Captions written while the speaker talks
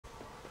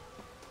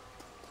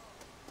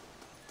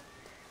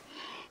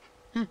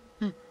Shoot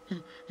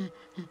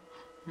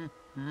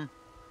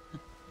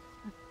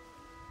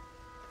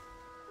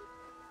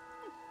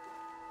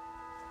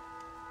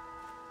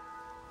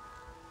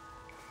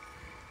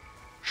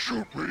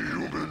me,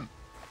 human!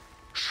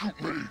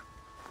 Shoot me!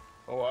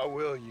 Oh, I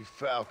will, you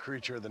foul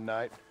creature of the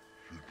night.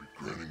 You'd be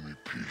granting me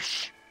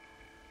peace.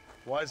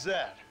 Why's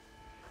that?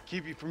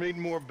 Keep you from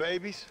eating more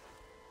babies?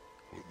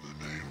 What in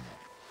the name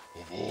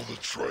of all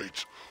that's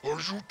right are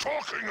you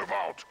talking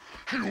about,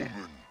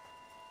 human?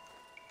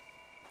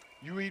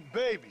 You eat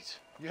babies.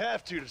 You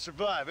have to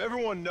survive.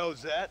 Everyone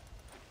knows that.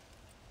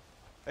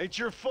 Ain't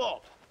your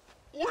fault.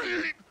 We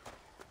eat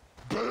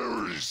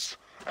berries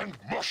and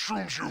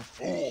mushrooms, you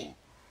fool!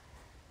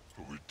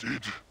 But we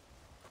did.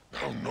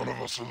 Now none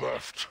of us are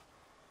left.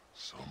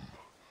 Some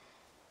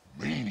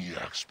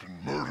maniac's been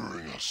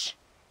murdering us.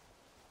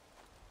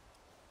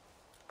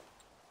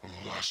 I'm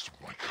the last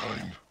of my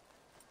kind.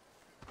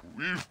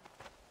 We've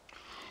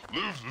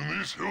lived in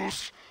these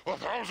hills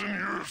 1,000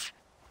 years.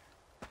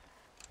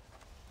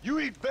 You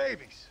eat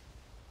babies.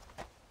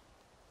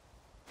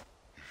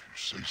 If you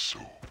say so,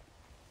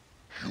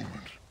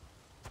 human.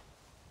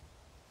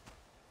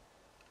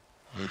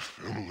 My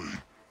family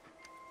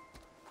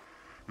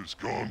is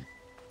gone.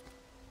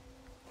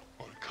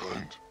 My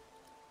kind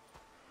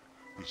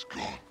is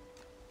gone.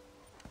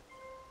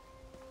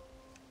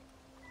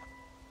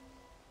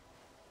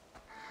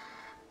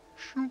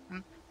 Shoot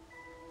me.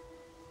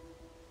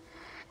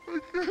 I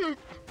can't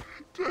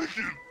take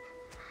it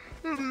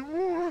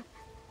anymore.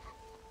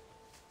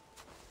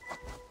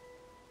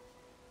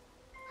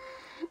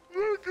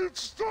 Make it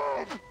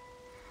stop.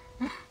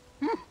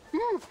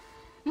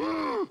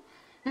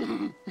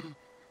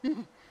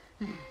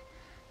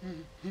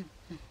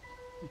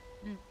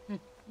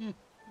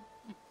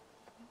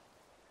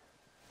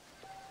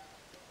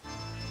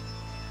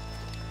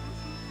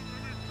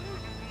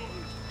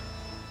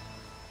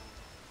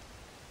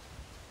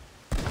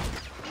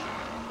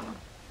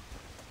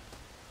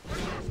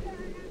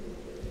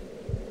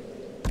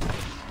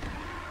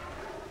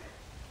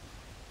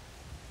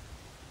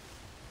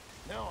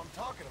 Now I'm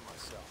talking to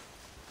myself.